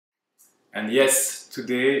And yes,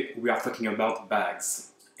 today we are talking about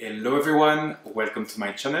bags. Hello everyone, welcome to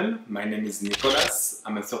my channel. My name is Nicolas.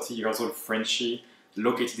 I'm a 30 years old Frenchie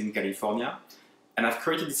located in California. And I've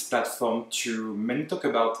created this platform to mainly talk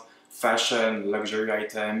about fashion, luxury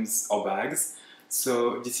items or bags.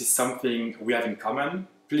 So this is something we have in common.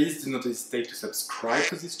 Please do not hesitate to subscribe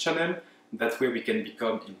to this channel. That way we can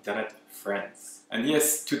become internet friends. And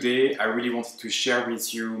yes, today I really wanted to share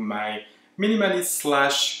with you my minimalist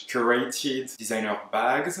slash curated designer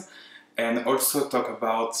bags and also talk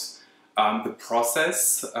about the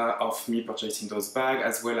process of me purchasing those bags,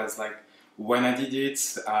 as well as like when I did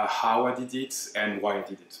it, how I did it, and why I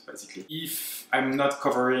did it, basically. If I'm not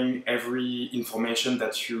covering every information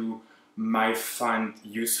that you might find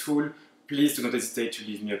useful, please do not hesitate to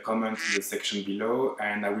leave me a comment in the section below,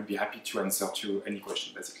 and I will be happy to answer to any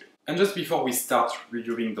question, basically. And just before we start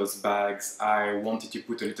reviewing those bags, I wanted to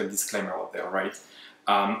put a little disclaimer out there, right?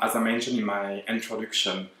 As I mentioned in my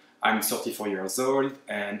introduction, I'm 34 years old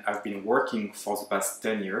and I've been working for the past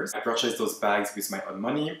 10 years. I purchased those bags with my own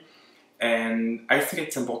money, and I think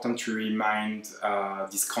it's important to remind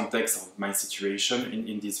this context of my situation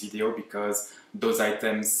in this video, because those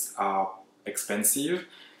items are expensive.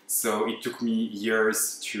 So it took me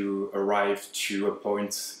years to arrive to a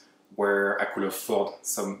point where I could afford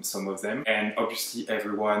some of them. And obviously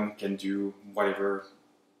everyone can do whatever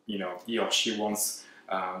he or she wants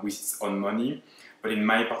with his own money. But in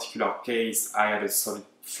my particular case, I had a solid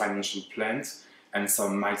financial plan and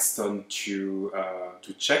some milestone to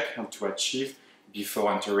check and to achieve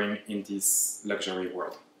before entering in this luxury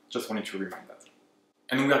world. Just wanted to remind that.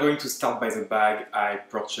 And we are going to start by the bag I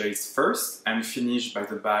purchased first and finish by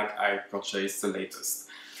the bag I purchased the latest.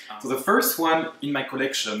 So the first one in my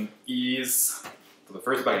collection is, the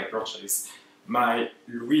first bag I purchased, my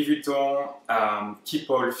Louis Vuitton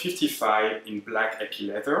Keepall 55 in black epi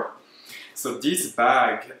leather. So this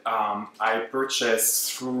bag I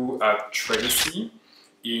purchased through Tracy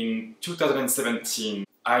in 2017.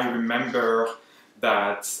 I remember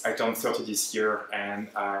that I turned 30 this year and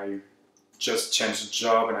I just changed the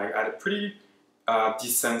job, and I had a pretty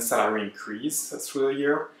decent salary increase through the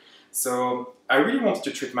year. So I really wanted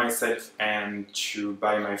to treat myself and to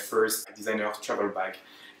buy my first designer travel bag.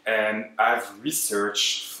 And I've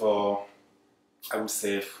researched for, I would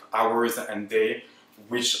say, hours and days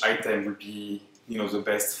which item would be the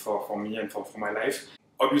best for me and for my life.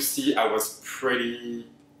 Obviously I was pretty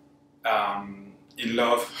in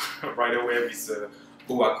love right away with the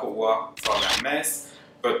Loewe from Hermès,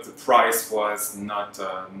 but the price was not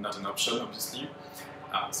an option, obviously.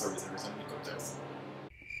 Sorry, there is only helicopters.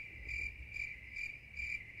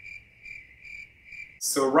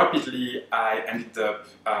 So rapidly I ended up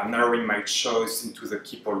narrowing my choice into the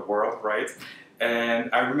Keepall world, right? And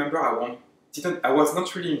I remember I was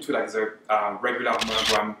not really into like the regular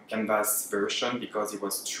monogram canvas version because it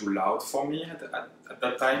was too loud for me at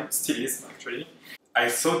that time. Still is, actually. I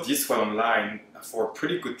saw this one online for a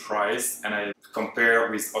pretty good price, and I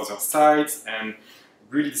compared with other sites and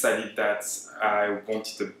really decided that I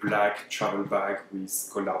wanted a black travel bag with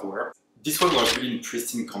gold hardware. This one was really in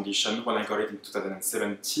pristine condition when I got it in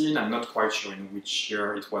 2017. I'm not quite sure in which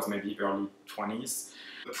year it was, maybe early 20s.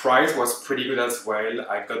 The price was pretty good as well.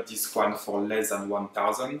 I got this one for less than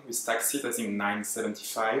 1,000 with taxes, I think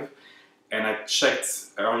 975. And I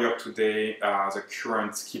checked earlier today the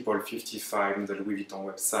current Keepall 55 in the Louis Vuitton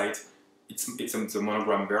website. It's the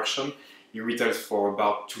monogram version. It retails for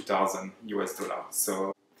about 2,000 US dollars.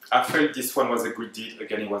 So I felt this one was a good deal.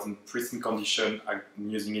 Again, it was in pristine condition. I've been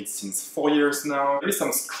using it since 4 years now. There is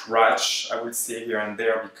some scratch, I would say, here and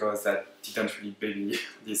there, because I didn't really baby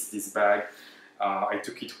this bag. I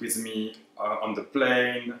took it with me on the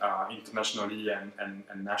plane, internationally and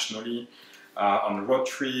nationally, on road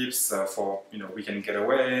trips, for weekend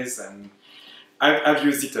getaways, and I've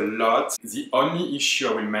used it a lot. The only issue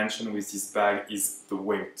I will mention with this bag is the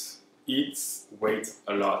weight. It weighs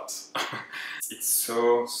a lot. It's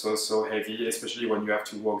so heavy, especially when you have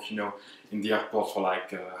to walk, in the airport for like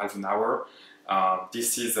half an hour.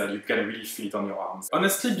 This is you can really feel it on your arms.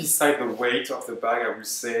 Honestly, beside the weight of the bag, I would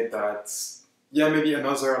say that maybe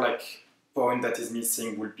another point that is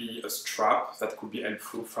missing would be a strap that could be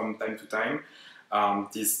helpful from time to time.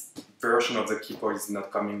 This version of the Keepall is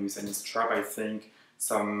not coming with any strap. I think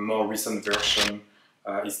some more recent version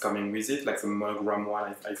is coming with it, like the monogram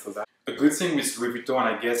one. I saw that. A good thing with Louis Vuitton,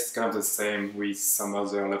 I guess it's kind of the same with some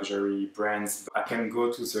other luxury brands. I can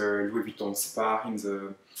go to the Louis Vuitton spa in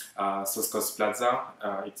the South Coast Plaza.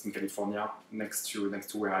 It's in California, next to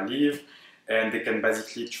where I live, and they can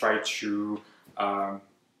basically try to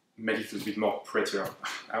make it a little bit more prettier,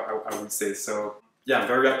 I would say. So yeah,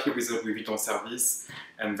 very happy with the Louis Vuitton service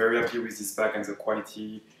and very happy with this bag and the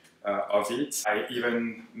quality of it. I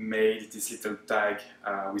even made this little tag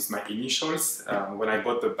with my initials. When I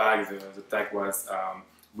bought the bag, the tag was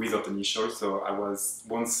without initials, so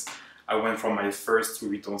once I went from my first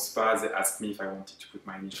Louis Vuitton spa, they asked me if I wanted to put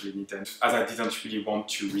my initial in it, and as I didn't really want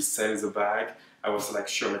to resell the bag, I was like,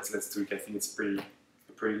 sure, let's do it. I think it's a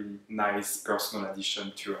pretty nice personal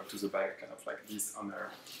addition to the bag, kind of like this on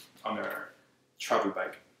a travel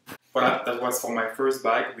bag. Voilà, that was for my first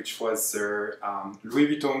bag, which was the Louis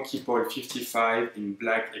Vuitton Keepall 55 in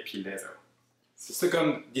black epi leather. The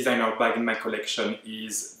second designer bag in my collection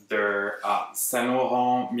is the Saint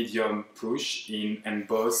Laurent medium push in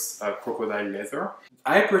embossed crocodile leather.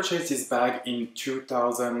 I purchased this bag in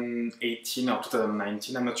 2018 or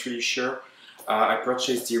 2019, I'm not really sure. I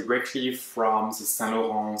purchased directly from the Saint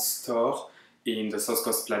Laurent store in the South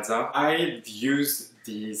Coast Plaza. I used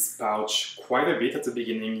this pouch quite a bit at the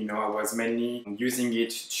beginning. You know, I was mainly using it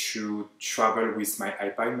to travel with my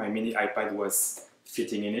iPad. My mini iPad was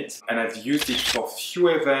fitting in it, and I've used it for few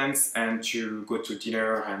events and to go to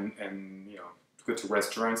dinner and you know, to go to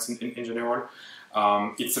restaurants in general.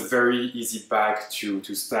 It's a very easy bag to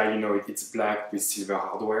style. You know, it's black with silver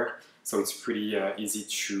hardware, so it's pretty easy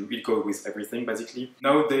it goes with everything basically.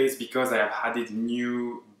 Nowadays, because I have added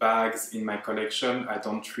new bags in my collection,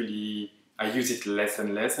 I use it less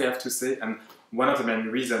and less, I have to say, and one of the main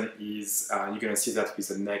reasons is you're gonna see that with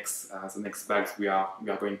the next bags we are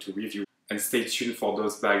going to review. And stay tuned for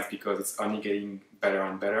those bags because it's only getting better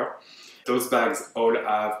and better. Those bags all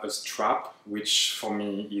have a strap, which for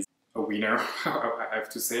me is a winner, I have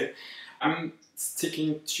to say. I'm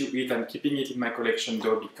sticking to it and keeping it in my collection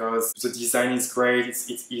though because the design is great,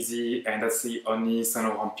 it's easy, and that's the only Saint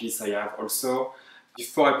Laurent piece I have also.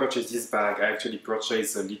 Before I purchased this bag, I actually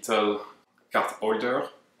purchased a little card holder,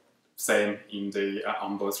 same in the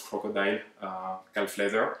embossed crocodile calf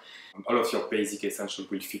leather. All of your basic essentials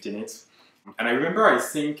will fit in it. And I remember, I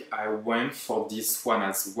think I went for this one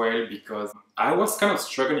as well because I was kind of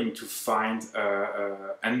struggling to find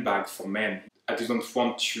a handbag for men. I didn't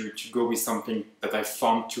want to go with something that I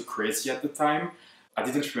found too crazy at the time. I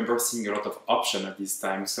didn't remember seeing a lot of options at this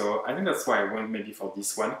time, so I think that's why I went maybe for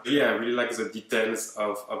this one. But yeah, I really like the details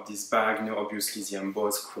of this bag. You know, obviously the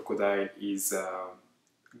embossed crocodile is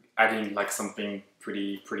adding like something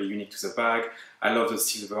pretty unique to the bag. I love the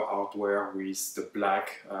silver hardware with the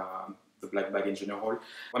black bag in general.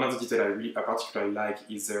 One of the details I particularly like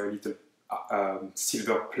is a little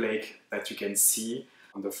silver plaque that you can see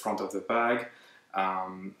on the front of the bag.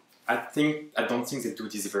 I don't think they do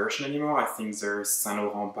this version anymore. I think the Saint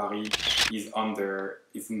Laurent Paris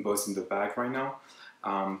is embossed in the bag right now.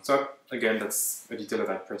 So again, that's a detail that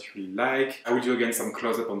I particularly like. I will do again some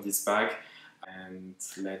close-up on this bag. And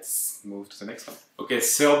let's move to the next one. Okay,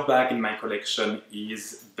 third bag in my collection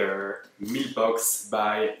is the Milbox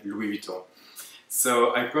by Louis Vuitton.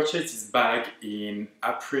 So I purchased this bag in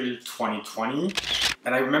April 2020,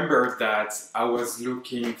 and I remember that I was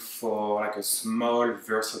looking for like a small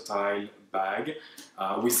versatile bag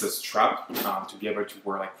with a strap to be able to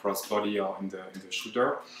wear like crossbody or in the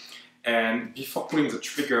shoulder. And before pulling the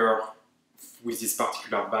trigger with this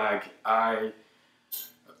particular bag, I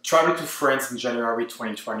traveled to France in January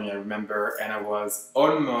 2020, I remember, and I was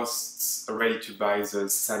almost ready to buy the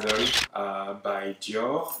saddle by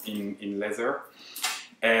Dior in leather.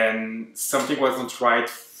 And something wasn't right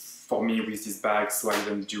for me with this bag, so I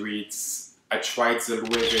didn't do it. I tried the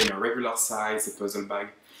Loewe in a regular size, a puzzle bag,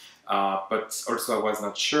 but also I was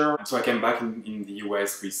not sure. So I came back in the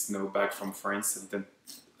US with no bag from France, and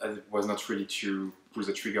I was not ready to pull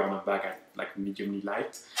the trigger on a bag I like mediumly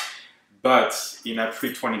liked. But in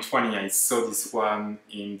April 2020, I saw this one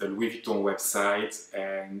in the Louis Vuitton website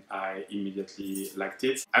and I immediately liked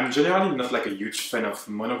it. I'm generally not like a huge fan of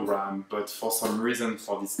monogram, but for some reason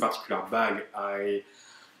for this particular bag, I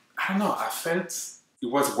don't know, I felt it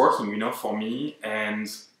was working, you know, for me, and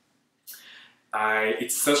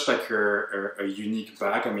it's such like a unique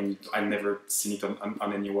bag. I mean, I've never seen it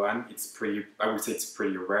on anyone. I would say it's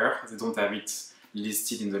pretty rare. They don't have it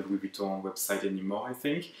listed in the Louis Vuitton website anymore, I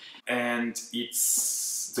think. And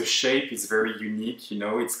the shape is very unique, you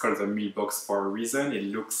know, it's called the milk box for a reason. It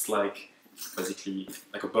looks like basically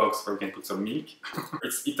like a box where you can put some milk.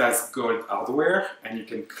 It has gold hardware, and you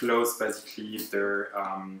can close basically the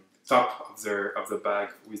top of the bag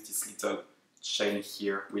with this little chain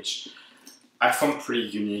here, which I found pretty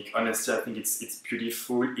unique. Honestly, I think it's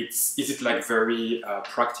beautiful. Is it like very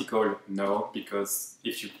practical? No, because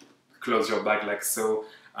if you close your bag like so,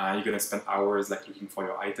 you're gonna spend hours like looking for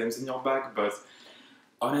your items in your bag. But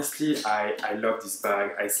Honestly, I love this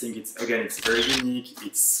bag. I think it's very unique.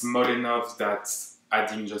 It's small enough that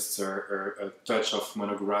adding just a touch of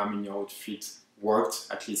monogram in your outfit worked,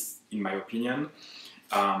 at least in my opinion.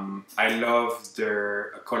 I love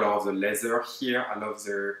the color of the leather here. I love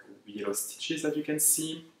the yellow stitches that you can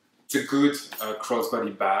see. It's a good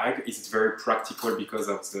crossbody bag. It's very practical because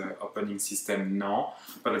of the opening system now,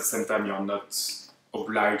 but at the same time you're not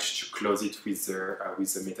obliged to close it with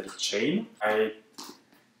the metallic chain. I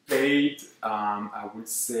paid, I would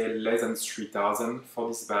say, less than 3,000 for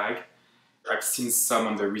this bag. I've seen some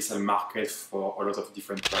on the resale market for a lot of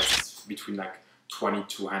different prices, between like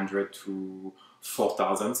 2,200 to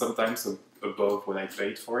 4,000 sometimes, so above what I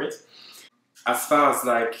paid for it. As far as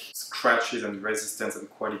like scratches and resistance and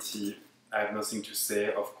quality, I have nothing to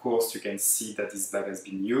say. Of course, you can see that this bag has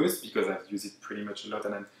been used because I've used it pretty much a lot,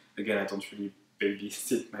 and again, I don't really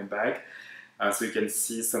babysit my bag. So you can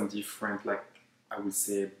see some different, like, I would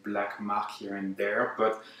say, black mark here and there,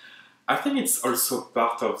 but I think it's also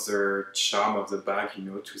part of the charm of the bag, you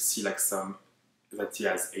know, to see like some that it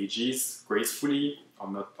has ages gracefully or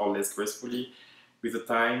not, or less gracefully with the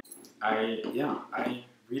time. I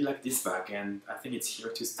really like this bag, and I think it's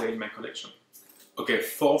here to stay in my collection. Okay,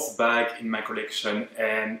 fourth bag in my collection,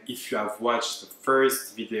 and if you have watched the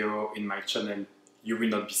first video in my channel, you will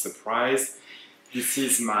not be surprised. This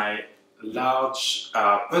is my large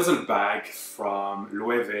puzzle bag from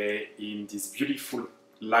Loewe in this beautiful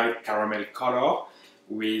light caramel color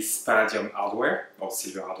with palladium hardware or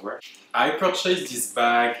silver hardware. I purchased this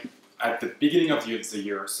bag at the beginning of the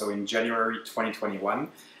year, so in January 2021.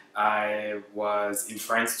 I was in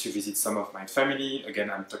France to visit some of my family.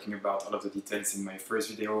 Again, I'm talking about all of the details in my first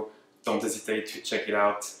video. Don't hesitate to check it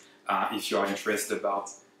out if you are interested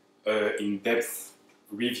about in-depth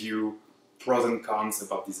review, pros and cons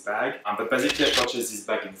about this bag. But basically I purchased this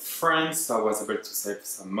bag in France, so I was able to save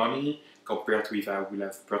some money compared to if I would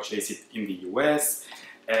have purchased it in the US.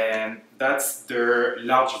 And that's the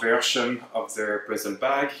large version of the puzzle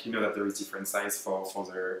bag. You know that there is different size for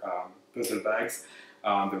the puzzle bags.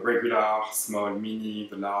 The regular, small, mini,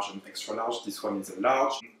 the large and extra large. This one is a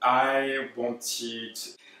large. I wanted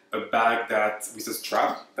a bag that with a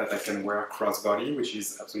strap that I can wear crossbody, which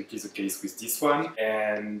is absolutely the case with this one.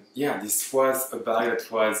 And yeah, this was a bag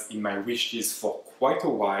that was in my wish list for quite a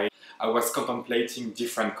while. I was contemplating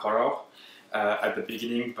different color at the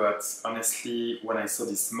beginning, but honestly, when I saw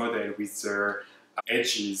this model with the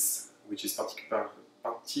edges, which is particular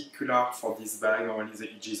for this bag, normally the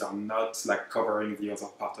edges are not like covering the other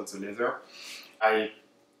part of the leather, I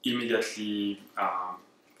immediately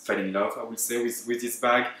fell in love, I would say, with this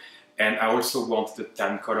bag. And I also want the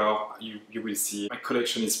tan color. You will see my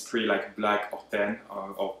collection is pretty like black or tan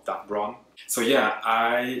or dark brown. So yeah,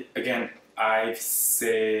 I've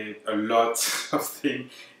said a lot of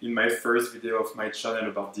things in my first video of my channel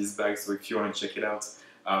about this bag, so if you want to check it out,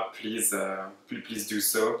 please do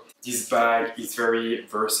so. This bag is very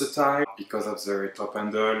versatile because of the top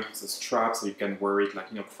handle, the strap, so you can wear it like,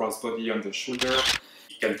 you know, crossbody on the shoulder.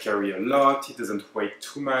 It can carry a lot, it doesn't weigh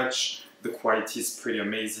too much, the quality is pretty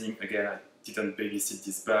amazing. Again, I didn't babysit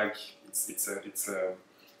this bag, it's a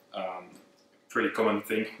pretty common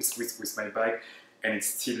thing with my bag, and it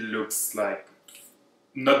still looks like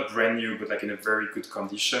not brand new, but like in a very good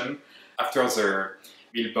condition. After the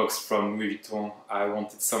bill box from Louis Vuitton, I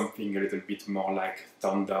wanted something a little bit more like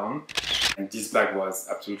toned down, and this bag was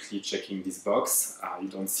absolutely checking this box. You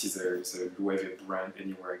don't see the Loewe brand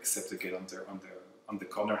anywhere except again on the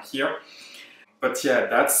corner here. But yeah,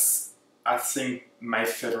 that's, I think, my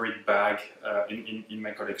favorite bag in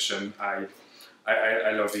my collection. I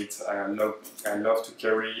love it. I love to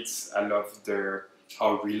carry it. I love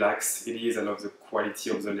how relaxed it is. I love the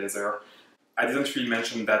quality of the leather. I didn't really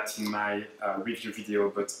mention that in my review video,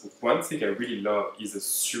 but one thing I really love is the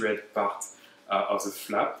suede part of the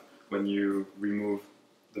flap. When you remove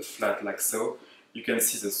the flap like so, you can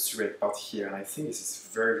see the suede part here, and I think this is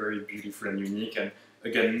very, very beautiful and unique. And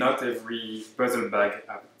again, not every puzzle bag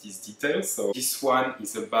has these details, so this one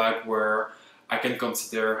is a bag where I can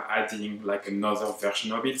consider adding like another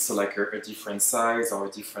version of it, so like a different size or a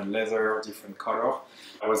different leather or different color.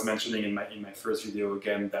 I was mentioning in my first video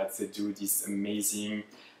again that they do this amazing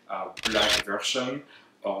black version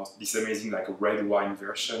or this amazing like red wine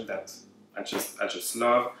version that I just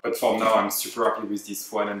love. But for now, I'm super happy with this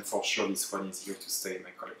one, and for sure this one is here to stay in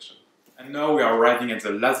my collection. And now we are arriving at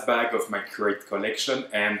the last bag of my Curated collection,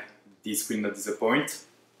 and this will not disappoint.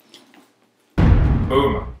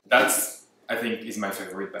 Boom! That's, I think, is my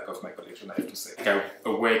favorite bag of my collection, I have to say. I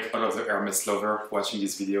awake all of the Hermes lover watching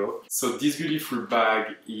this video. So this beautiful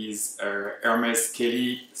bag is Hermes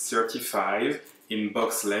Kelly 35 in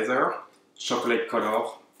box leather, chocolate color,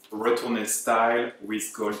 retourné style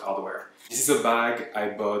with gold hardware. This is a bag I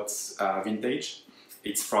bought vintage.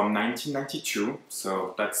 It's from 1992,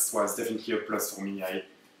 so that was definitely a plus for me. I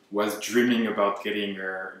was dreaming about getting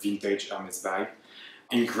a vintage Hermes bag.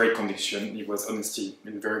 In great condition. It was honestly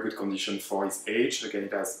in very good condition for its age. Again,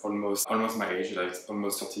 it has almost my age, like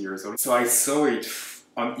almost 30 years old. So I saw it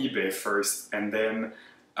on eBay first, and then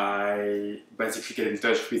I basically get in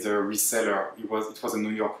touch with a reseller. It was a New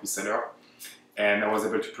York reseller, and I was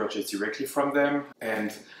able to purchase directly from them.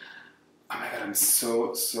 And oh my god, I'm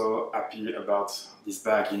so happy about this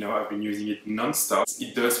bag. You know, I've been using it non-stop.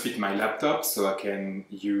 It does fit my laptop, so I can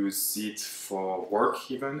use it for work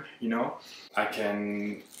even, you know. I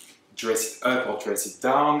can dress it up or dress it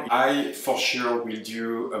down. I for sure will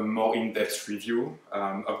do a more in-depth review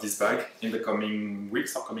of this bag in the coming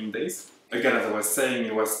weeks or coming days. Again, as I was saying,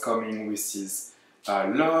 it was coming with this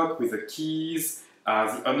lock, with the keys.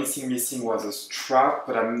 The only thing missing was a strap,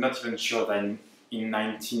 but I'm not even sure that in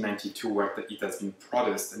 1992 where it has been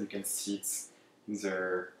produced, and you can see it in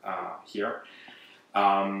the here.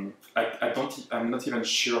 I'm not even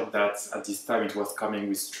sure that at this time it was coming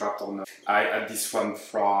with strap or not. I had this one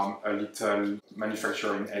from a little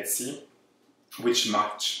manufacturer in Etsy, which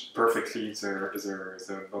matched perfectly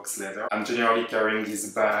the box leather. I'm generally carrying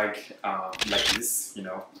this bag like this, you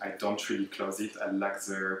know. I don't really close it. I like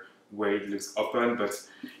the way it looks open, but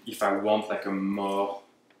if I want like a more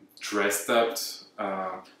dressed up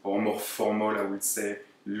or more formal, I would say,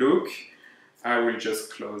 look, I will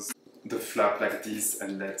just close the flap like this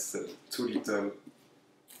and let the two little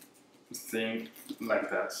thing like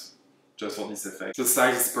that, just for this effect. The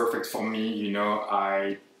size is perfect for me, you know.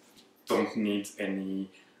 I don't need any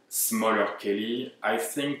smaller Kelly. I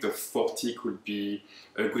think the 40 could be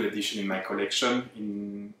a good addition in my collection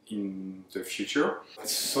in the future.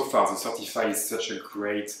 So far, the 35 is such a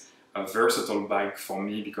great versatile bag for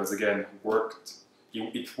me because, again,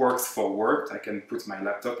 it works for work. I can put my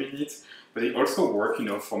laptop in it, but it also works, you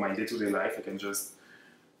know, for my day-to-day life. I can just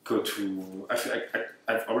go to,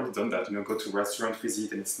 I've already done that, you know, go to a restaurant with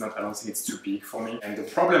it, and I don't think it's too big for me. And the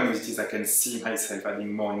problem with it is I can see myself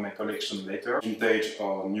adding more in my collection later, vintage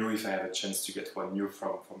or new if I have a chance to get one new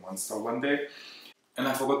from one store one day. And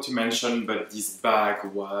I forgot to mention, but this bag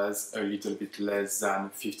was a little bit less than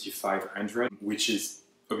 5,500, which is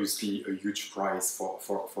obviously a huge price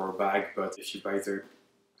for a bag, but if you buy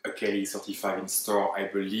a Kelly 35 in store, I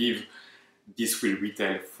believe this will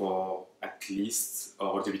retail for at least or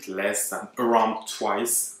a little bit less than around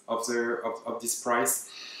twice of this price.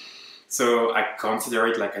 So I consider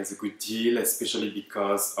it like as a good deal, especially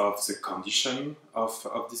because of the condition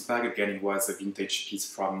of this bag. Again, it was a vintage piece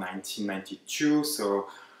from 1992, so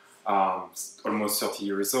almost 30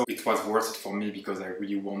 years old. It was worth it for me because I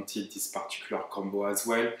really wanted this particular combo as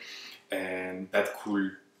well, and that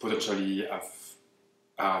could potentially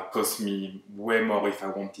have cost me way more if I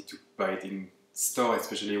wanted to buy it in store,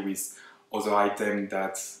 especially with other items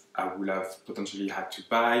that I would have potentially had to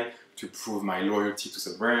buy to prove my loyalty to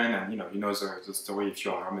the brand, and you know the story if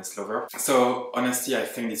you're a Hermes lover. So honestly, I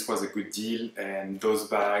think this was a good deal, and those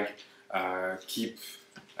bags keep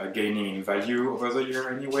gaining in value over the year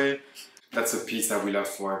anyway. That's a piece I will have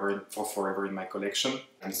forever in my collection.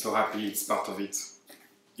 I'm so happy it's part of it.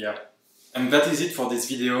 Yeah. And that is it for this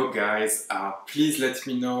video, guys. Please let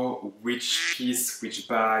me know which piece, which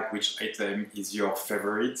bag, which item is your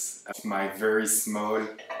favorite of my very small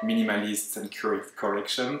minimalist and curated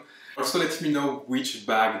collection. Also let me know which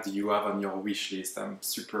bag do you have on your wish list. I'm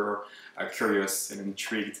super curious and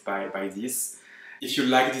intrigued by this. If you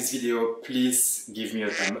like this video, please give me a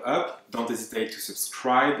thumb up. Don't hesitate to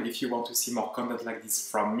subscribe if you want to see more content like this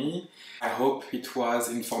from me. I hope it was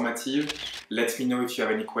informative. Let me know if you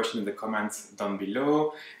have any questions in the comments down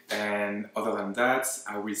below. And other than that,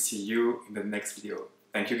 I will see you in the next video.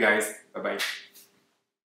 Thank you guys. Bye bye.